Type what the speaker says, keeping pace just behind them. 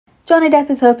Johnny Depp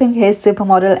is hoping his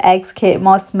supermodel ex Kate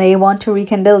Moss may want to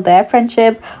rekindle their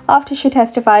friendship after she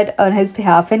testified on his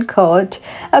behalf in court.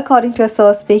 According to a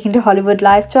source speaking to Hollywood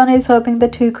Life, Johnny is hoping the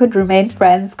two could remain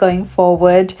friends going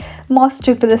forward. Moss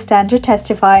took to the stand to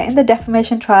testify in the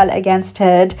defamation trial against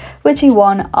Heard, which he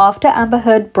won after Amber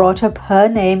Heard brought up her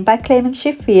name by claiming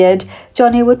she feared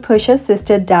Johnny would push her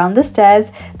sister down the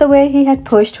stairs the way he had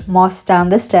pushed Moss down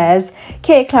the stairs.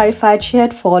 Kate clarified she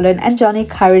had fallen and Johnny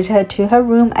carried her to her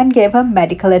room and gave her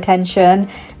medical attention.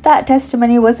 That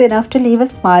testimony was enough to leave a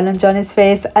smile on Johnny's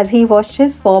face as he watched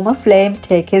his former flame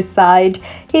take his side.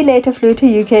 He later flew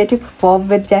to UK to perform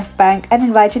with Jeff Bank and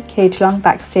invited Kate along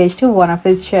backstage to one of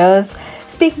his shows.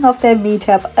 Speaking of their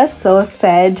meetup, a source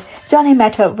said Johnny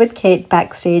met up with Kate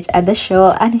backstage at the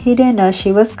show and he didn't know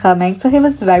she was coming, so he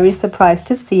was very surprised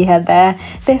to see her there.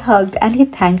 They hugged and he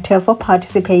thanked her for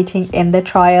participating in the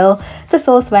trial. The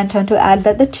source went on to add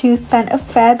that the two spent a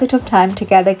fair bit of time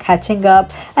together catching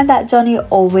up and that Johnny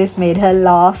always made her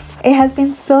laugh. It has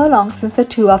been so long since the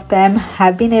two of them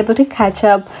have been able to catch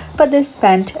up, but they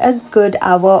spent a good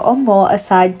hour or more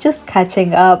aside just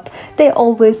catching up. They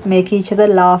always make each other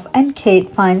laugh and Kate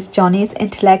finds Johnny's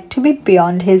intellect to be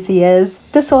beyond his years.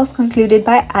 The source concluded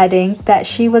by adding that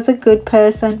she was a good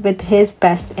person with his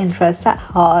best interests at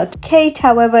heart. Kate,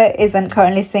 however, isn't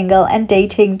currently single and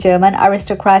dating German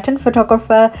aristocrat and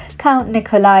photographer Count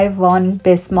Nikolai von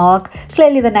Bismarck.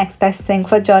 Clearly the next best thing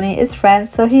for Johnny is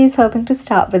friends, so he is hoping to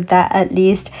start with that at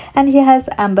least, and he has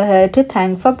Amber Heard to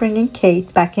thank for bringing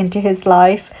Kate back into his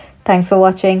life. Thanks for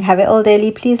watching. Have it all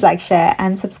daily. Please like, share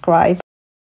and subscribe.